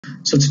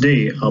So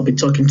today I'll be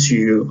talking to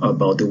you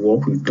about the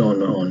work we've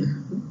done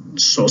on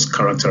source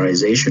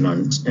characterization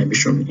and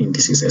emission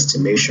indices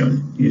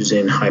estimation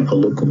using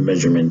hyperlocal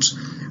measurements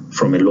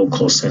from a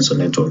local sensor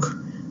network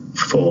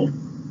for,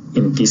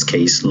 in this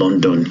case,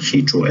 London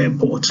Heathrow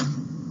Airport.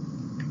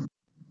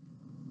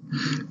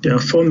 There are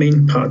four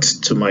main parts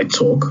to my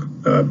talk.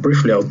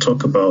 Briefly, I'll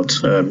talk about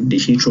the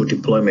Heathrow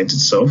deployment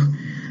itself.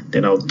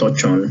 Then I'll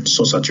touch on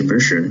source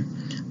attribution.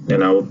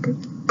 Then I'll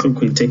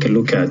quickly take a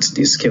look at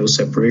the scale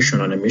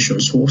separation and emission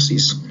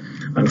sources.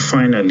 And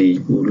finally,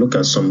 we'll look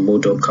at some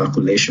model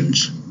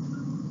calculations.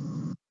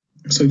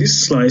 So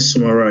this slide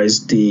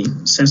summarizes the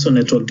sensor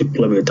network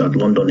deployment at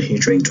London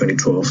Heathrow in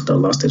 2012 that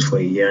lasted for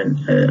a year,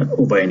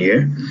 over a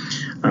year.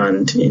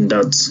 And in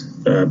that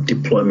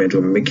deployment,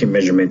 we're making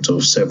measurements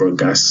of several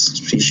gas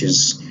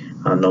species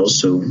and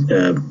also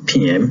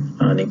PM,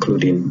 and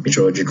including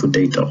meteorological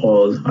data,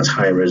 all at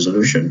high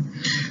resolution.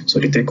 So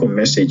the take-home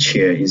message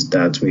here is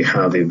that we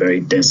have a very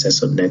dense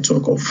sensor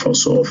network of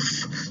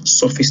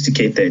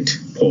sophisticated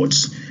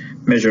ports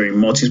measuring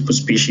multiple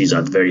species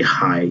at very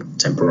high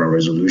temporal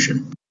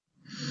resolution.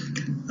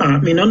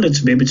 In order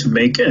to be able to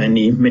make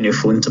any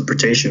meaningful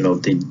interpretation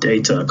of the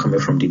data coming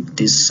from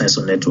this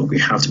sensor network, we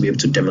have to be able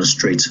to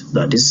demonstrate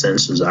that these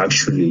sensors are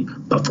actually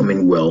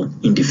performing well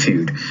in the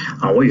field.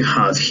 And what you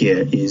have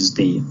here is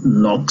the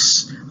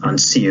NOx and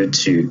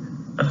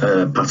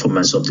CO2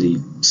 performance of the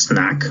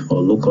SNAC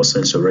or local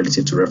sensor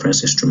relative to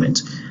reference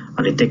instrument.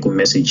 And the take-home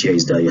message here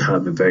is that you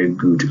have a very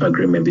good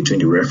agreement between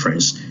the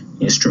reference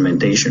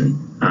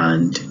instrumentation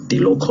and the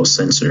local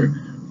sensor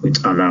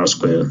with an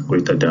R-square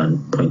greater than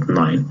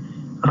 0.9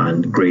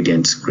 and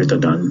gradient greater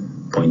than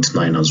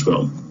 0.9 as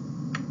well.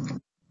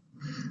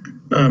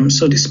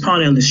 So this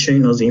panel is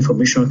showing us the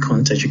information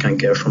content you can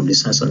get from the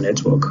sensor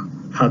network,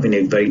 having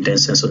a very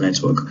dense sensor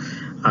network.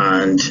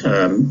 And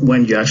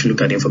when you actually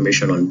look at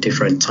information on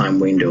different time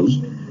windows,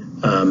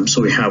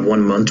 so we have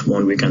 1 month,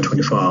 1 week, and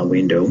 24-hour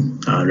window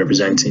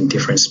representing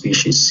different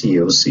species,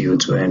 CO,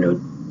 CO2,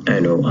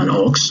 NO, and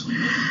OX.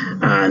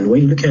 And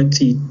when you look at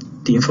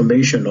the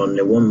information on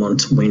the 1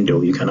 month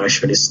window, you can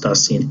actually start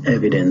seeing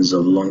evidence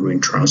of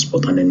long-range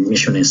transport and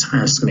emission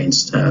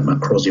enhancements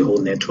across the whole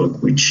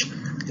network, which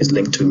is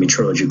linked to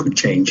meteorological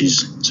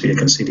changes. So you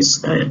can see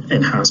this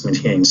enhancement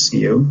here in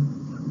CO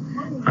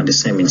and the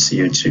same in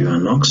CO2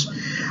 and NOx.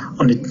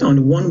 On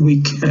the 1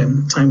 week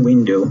time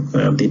window,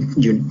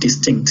 the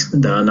distinct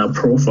diurnal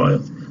profile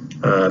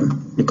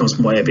becomes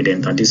more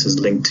evident, and this is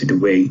linked to the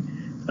way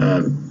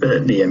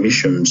the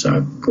emissions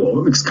are,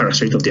 or its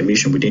characteristic of the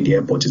emission within the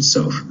airport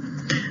itself.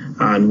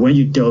 And when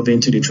you delve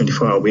into the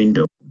 24-hour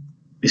window,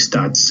 we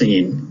start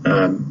seeing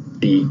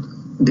the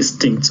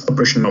distinct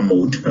operational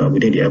mode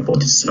within the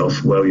airport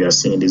itself, where we are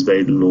seeing this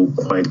very low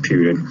quiet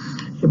period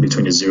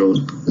between the 0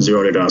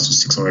 hours to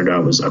 600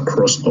 hours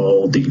across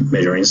all the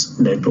measuring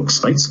network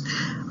sites.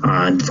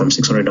 And from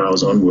 600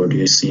 hours onward,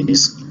 you see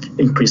this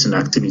increase in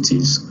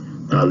activities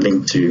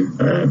linked to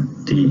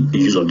the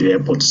use of the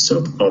airport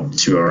itself up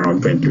to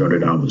around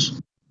 300 hours.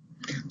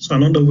 So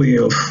another way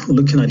of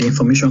looking at the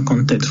information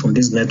content from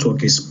this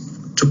network is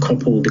to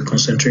couple the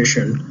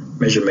concentration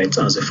measurement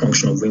as a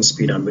function of wind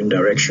speed and wind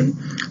direction.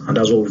 And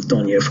that's what we've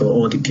done here for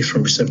all the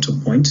different receptor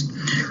points.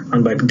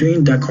 And by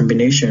doing that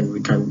combination,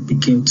 we can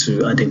begin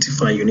to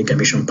identify unique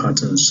emission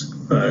patterns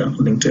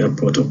linked to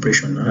airport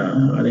operation.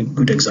 I think a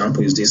good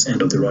example is this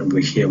end of the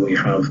runway here, where you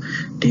have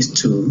these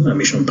two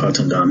emission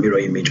patterns that are mirror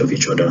image of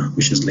each other,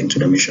 which is linked to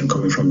the emission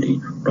coming from the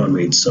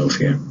runway itself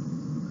here.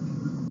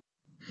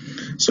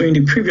 So in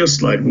the previous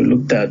slide, we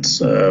looked at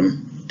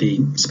the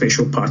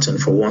spatial pattern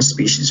for one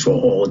species for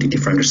all the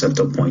different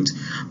receptor points.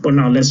 But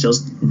now let's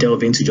just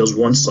delve into just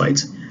one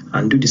site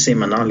and do the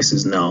same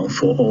analysis now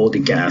for all the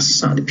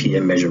gas and the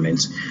PM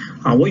measurements.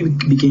 And what you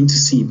begin to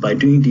see by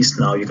doing this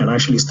now, you can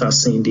actually start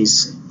seeing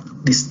this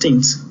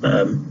distinct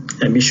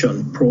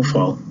emission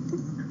profile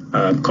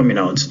coming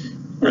out,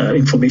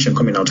 information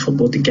coming out for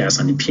both the gas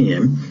and the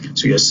PM.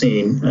 So you're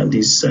seeing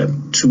these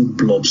two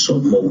blobs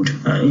of mode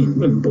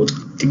in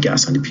both the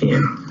gas and the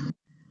PM.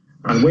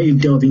 And when you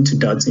delve into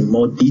that in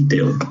more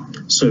detail,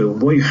 so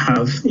what you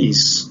have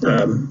is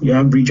you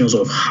have regions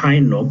of high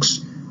NOx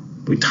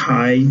with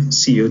high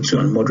CO2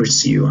 and moderate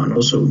CO, and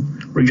also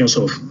regions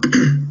of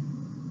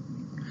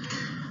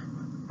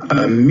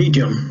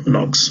medium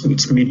NOx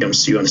with medium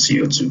CO and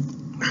CO2.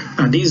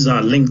 And these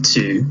are linked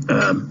to,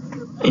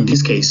 in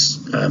this case,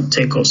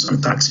 takeoffs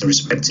and taxi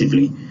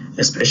respectively,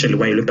 especially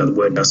when you look at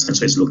where that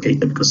sensor is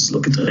located, because it's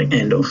located at the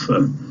end of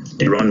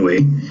the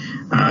runway.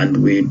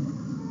 And we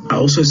are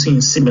also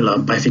seeing similar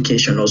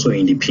bifurcation also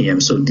in the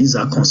PM. So these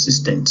are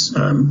consistent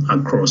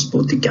across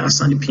both the gas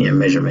and the PM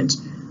measurements.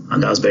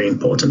 And that's very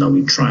important that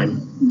we try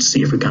and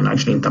see if we can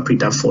actually interpret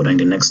that further in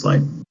the next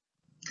slide.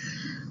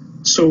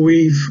 So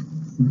we've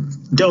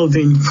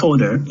delving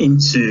further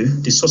into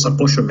the source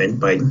apportionment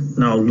by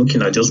now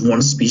looking at just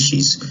one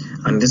species,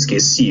 and in this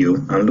case CO,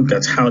 and look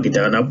at how the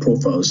diurnal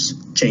profiles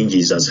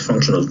changes as a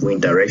function of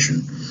wind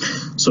direction.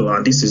 So,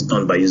 and this is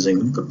done by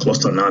using the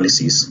cluster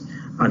analysis.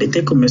 And the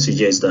take-home message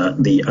here is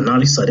that the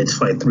analysis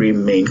identified 3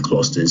 main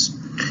clusters.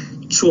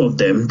 2 of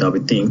them that we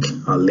think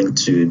are linked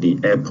to the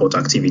airport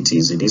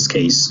activities. In this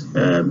case,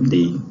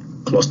 the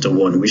cluster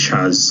 1, which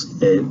has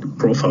a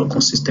profile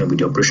consistent with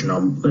the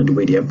operational, the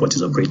way the airport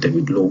is operated,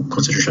 with low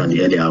concentration in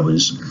the early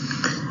hours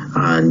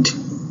and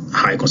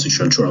high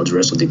concentration throughout the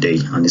rest of the day,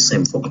 and the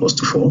same for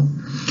cluster 4.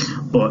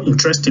 But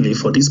interestingly,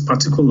 for this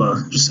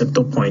particular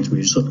receptor point,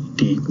 we saw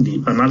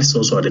the analysis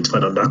also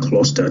identified on that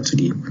cluster to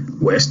the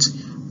west,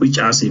 which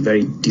has a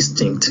very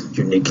distinct,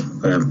 unique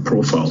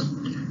profile.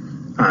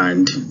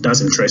 And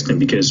that's interesting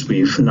because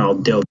we've now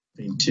delved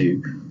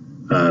into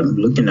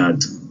looking at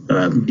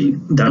the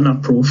data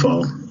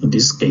profile, in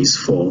this case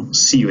for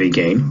CO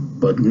again,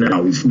 but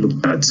now we've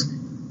looked at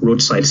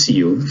roadside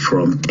CO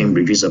from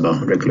Cambridge, which is about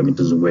 100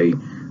 kilometers away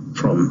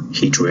from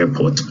Heathrow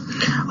Airport.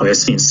 We are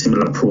seeing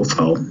similar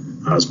profile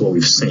as what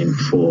we've seen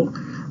for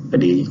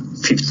the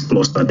 5th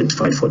cluster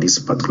identified for this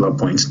particular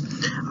point.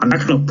 And that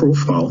kind of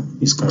profile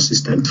is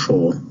consistent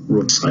for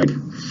roadside.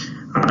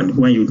 And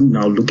when you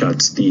now look at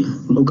the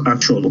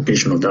actual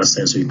location of that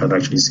sensor, you can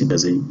actually see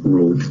there's a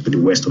road to the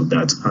west of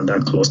that, and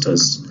that cluster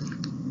has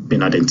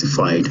been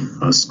identified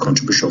as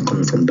contribution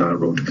coming from that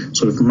road.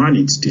 So we've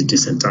managed to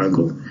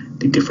disentangle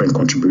the different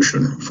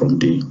contribution from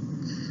the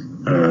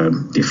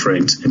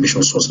different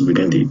emission sources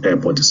within the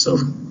airport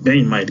itself. Bear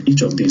in mind,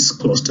 each of these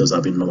clusters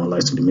have been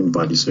normalized to the mean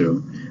value,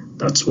 so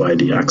that's why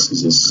the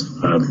axis is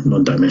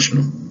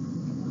non-dimensional.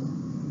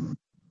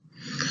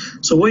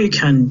 So what you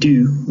can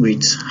do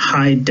with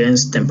high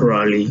dense,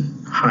 temporally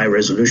high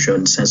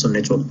resolution sensor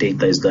network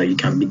data is that you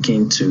can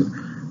begin to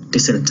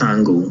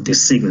disentangle the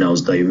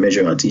signals that you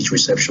measure at each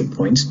reception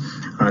point.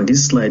 And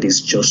this slide is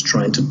just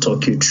trying to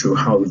talk you through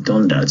how we've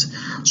done that.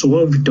 So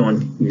what we've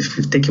done,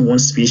 we've taken one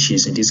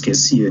species, in this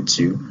case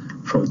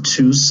CO2, from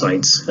 2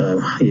 sites,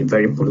 a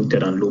very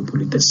polluted and low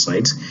polluted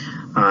site,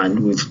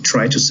 and we've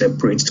tried to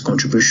separate the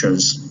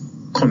contributions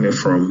coming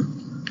from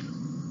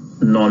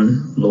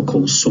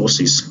non-local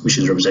sources, which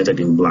is represented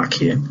in black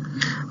here.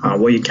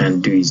 What you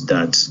can do is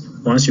that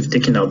once you've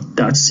taken out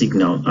that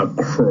signal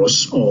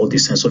across all the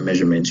sensor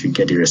measurements, you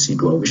get the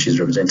residual, which is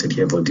represented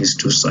here for these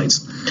 2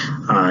 sites.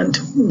 And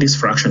this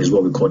fraction is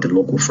what we call the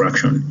local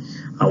fraction.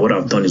 And what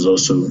I've done is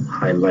also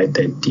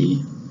highlighted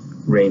the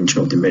range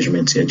of the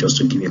measurements here just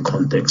to give you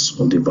context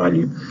of the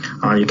value.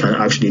 And you can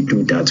actually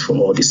do that for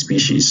all the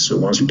species. So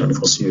once you've done it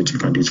for CO2, you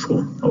can do it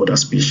for other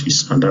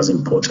species. And that's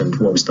important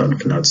when we start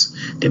looking at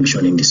the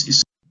emission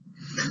indices.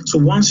 So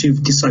once you've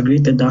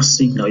disaggregated that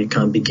signal, you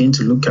can begin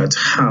to look at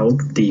how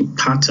the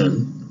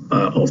pattern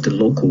of the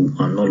local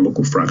and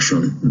non-local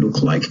fraction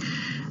look like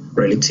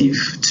relative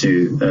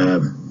to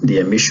the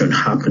emission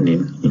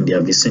happening in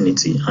their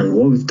vicinity. And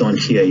what we've done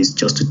here is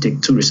just to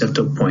take 2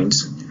 receptor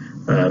points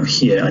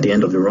here at the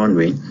end of the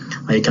runway,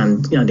 and you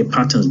can, the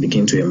patterns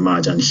begin to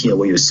emerge. And here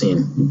what you're seeing,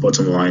 the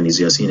bottom line, is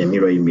you're seeing a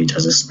mirror image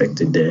as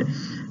expected there.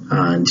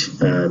 And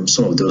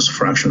some of those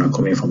fractions are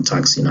coming from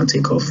taxiing and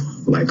takeoff,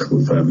 like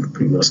we've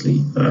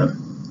previously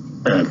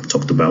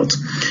talked about.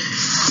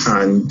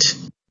 And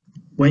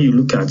when you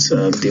look at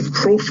the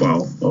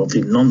profile of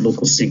the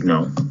non-local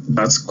signal,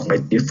 that's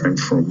quite different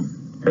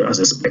from, as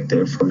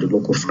expected, from the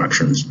local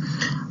fractions.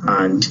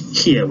 And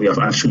here we have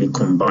actually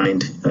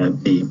combined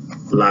the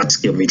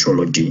large-scale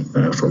meteorology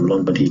from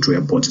London Heathrow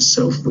Airport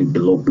itself with the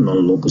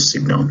non-local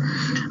signal.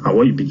 And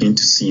what you begin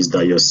to see is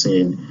that you're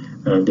seeing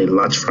the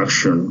large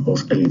fraction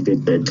of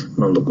elevated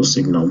non-local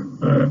signal,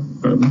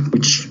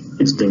 which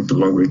is linked to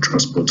long-range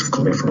transport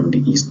coming from the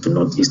east to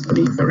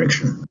northeasterly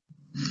direction.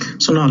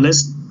 So now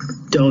let's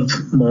delve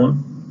more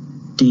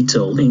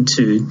detail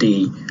into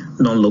the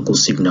non-local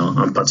signal,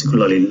 and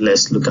particularly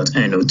let's look at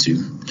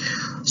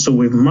NO2. So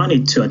we've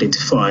managed to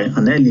identify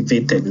an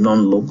elevated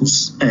non-local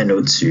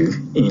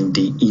NO2 in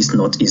the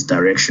east-northeast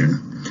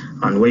direction.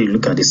 And when you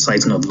look at the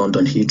siting of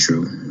London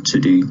Heathrow to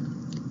the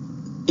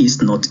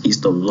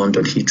east-northeast of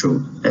London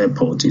Heathrow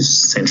Airport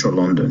is central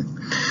London.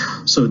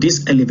 So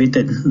this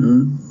elevated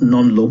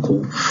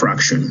non-local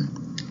fraction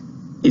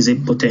is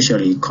it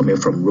potentially coming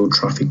from road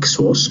traffic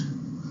source?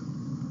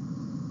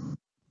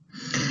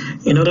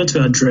 In order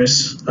to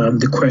address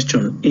the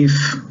question if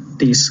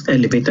this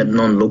elevated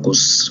non-local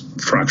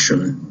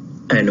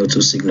fraction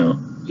NO2 signal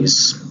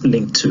is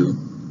linked to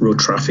road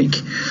traffic,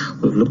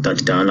 we've looked at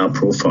the diurnal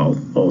profile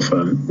of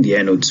the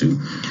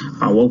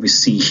NO2, and what we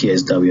see here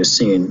is that we are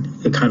seeing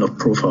a kind of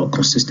profile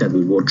consistent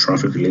with road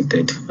traffic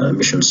related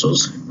emission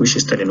source, which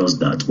is telling us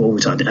that what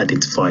we had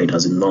identified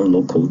as a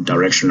non-local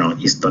directional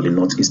easterly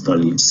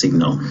northeasterly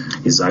signal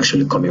is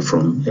actually coming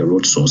from a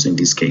road source, in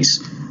this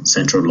case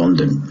central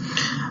London.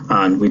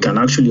 And we can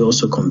actually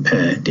also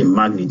compare the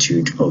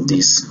magnitude of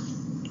this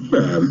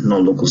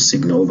non-local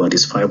signal over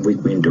this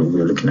 5-week window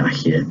we're looking at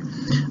here,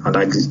 and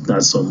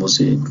that's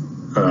almost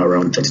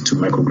around 32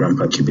 microgram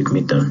per cubic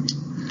meter.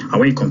 And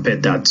when you compare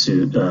that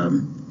to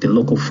the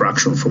local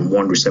fraction from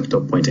one receptor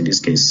point, in this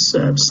case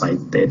site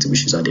 30,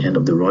 which is at the end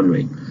of the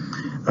runway,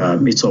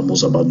 it's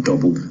almost about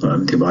double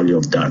the value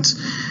of that.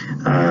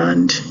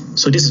 And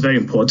So this is very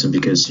important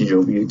because it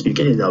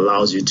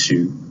allows you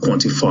to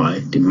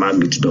quantify the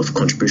magnitude of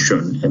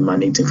contribution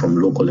emanating from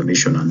local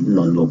emission and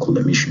non-local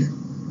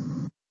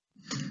emission.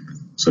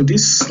 So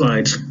this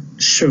slide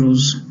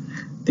shows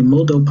the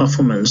model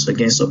performance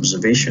against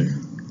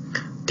observation.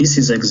 This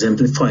is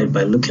exemplified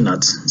by looking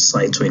at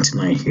slide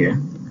 29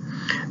 here.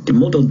 The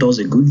model does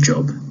a good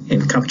job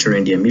in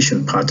capturing the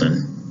emission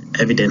pattern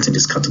evident in the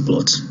scatter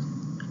plot,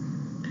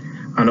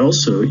 and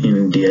also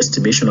in the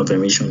estimation of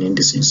emission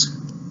indices,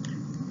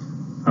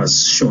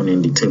 as shown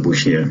in the table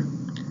here,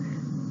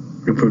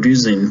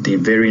 reproducing the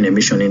varying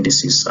emission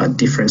indices at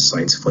different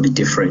sites for the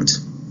different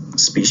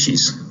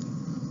species.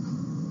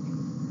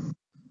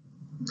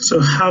 So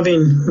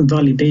having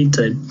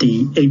validated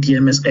the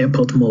ADMS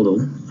airport model,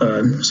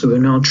 so we're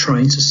now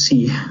trying to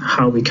see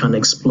how we can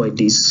exploit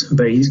this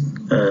very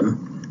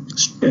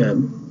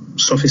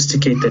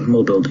sophisticated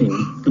model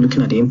in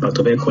looking at the impact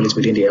of air quality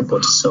within the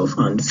airport itself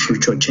and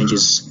future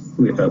changes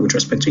with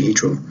respect to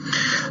Heathrow.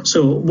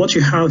 So what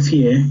you have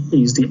here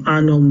is the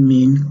annual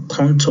mean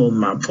contour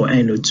map for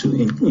NO2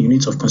 in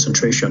units of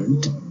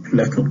concentration,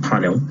 left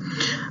panel,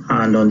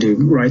 and on the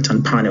right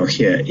hand panel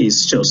here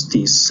is just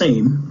the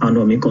same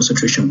annual mean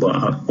concentration, but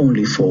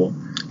only for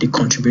the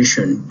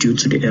contribution due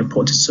to the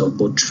airport itself,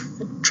 both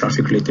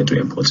traffic related to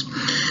airports.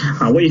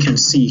 And what you can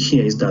see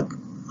here is that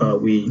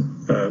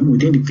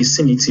within the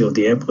vicinity of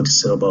the airport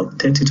itself,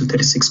 about 30 to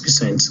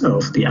 36%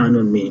 of the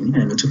annual mean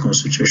NO2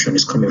 concentration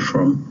is coming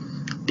from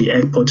the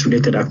airport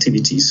related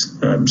activities,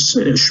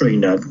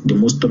 showing that the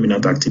most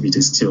dominant activity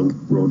is still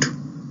road.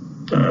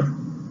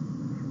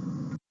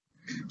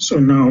 So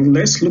now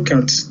let's look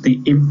at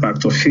the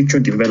impact of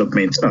future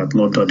development at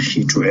London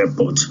Heathrow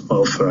Airport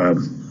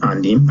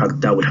and the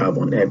impact that would have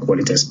on air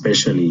quality,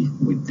 especially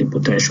with the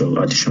potential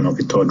addition of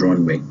a third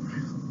runway.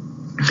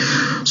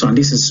 So, and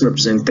this is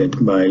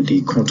represented by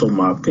the contour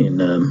map in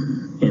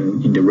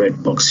the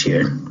red box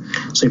here.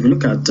 So if you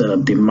look at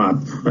the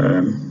map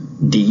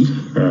D,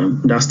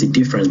 that's the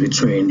difference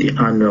between the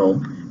annual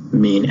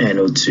mean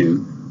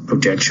NO2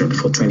 projection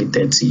for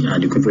 2030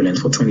 and equivalent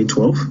for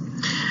 2012.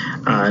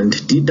 And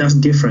that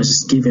difference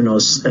is giving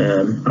us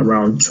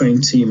around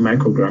 20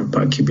 microgram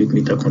per cubic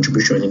meter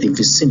contribution in the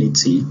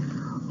vicinity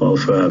of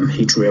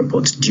Heathrow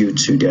Airport due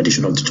to the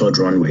addition of the third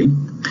runway.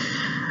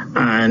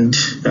 And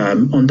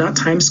on that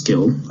time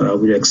scale,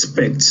 we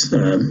expect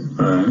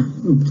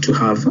to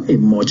have a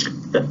much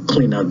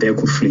cleaner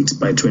vehicle fleet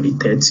by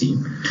 2030,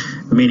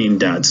 meaning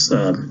that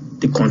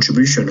the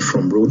contribution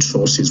from road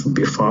sources will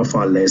be far,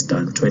 far less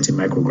than 20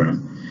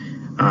 microgram.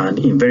 And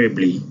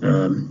invariably,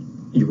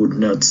 you would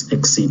not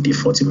exceed the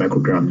 40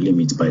 microgram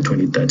limit by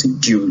 2030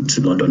 due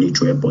to London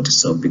Heathrow Airport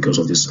itself because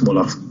of the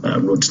smaller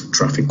road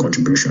traffic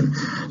contribution.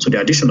 So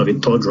the addition of a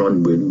third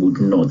runway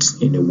would not,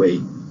 in a way,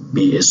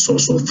 be a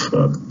source of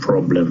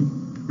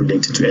problem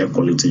related to air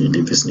quality in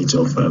the vicinity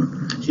of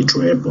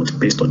Heathrow Airport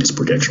based on these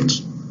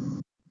projections.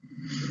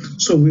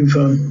 So we've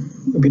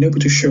been able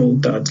to show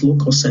that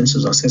local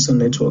sensors and sensor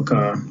network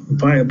are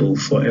viable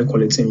for air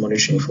quality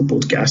monitoring for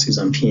both gases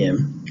and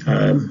PM.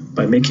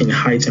 By making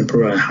high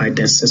temporal and high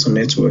dense sensor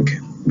network,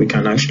 we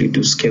can actually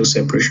do scale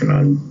separation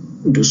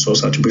and do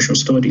source attribution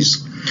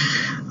studies.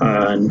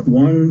 And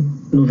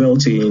one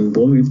novelty in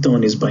what we've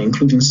done is by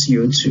including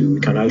CO2, we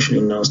can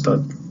actually now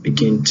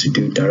begin to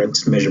do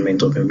direct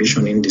measurement of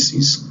emission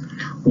indices,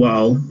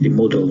 while the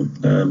model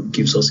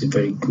gives us a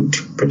very good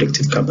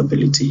predictive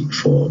capability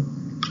for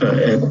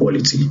air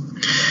quality.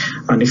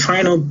 And the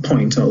final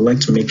point I'd like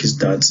to make is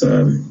that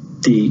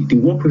the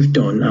work we've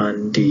done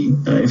and the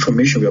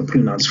information we are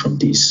pulling out from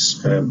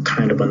this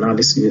kind of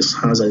analysis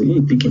has a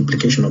big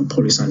implication on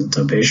policy and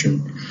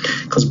intervention,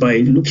 because by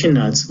looking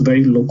at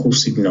very local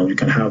signal, you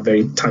can have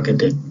very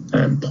targeted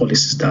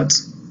policies that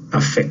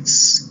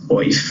affects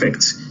or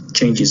effect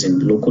changes in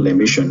local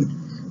emission,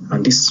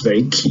 and this is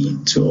very key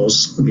to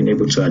us being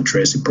able to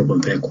address the problem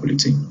of air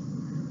quality.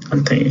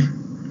 And thank you.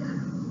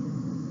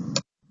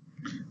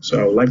 So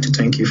I would like to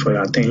thank you for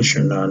your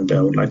attention, and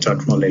I would like to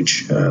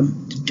acknowledge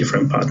the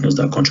different partners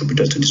that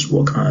contributed to this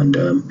work and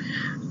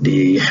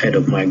the head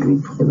of my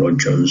group, Rod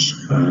Jones.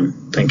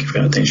 Thank you for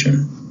your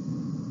attention.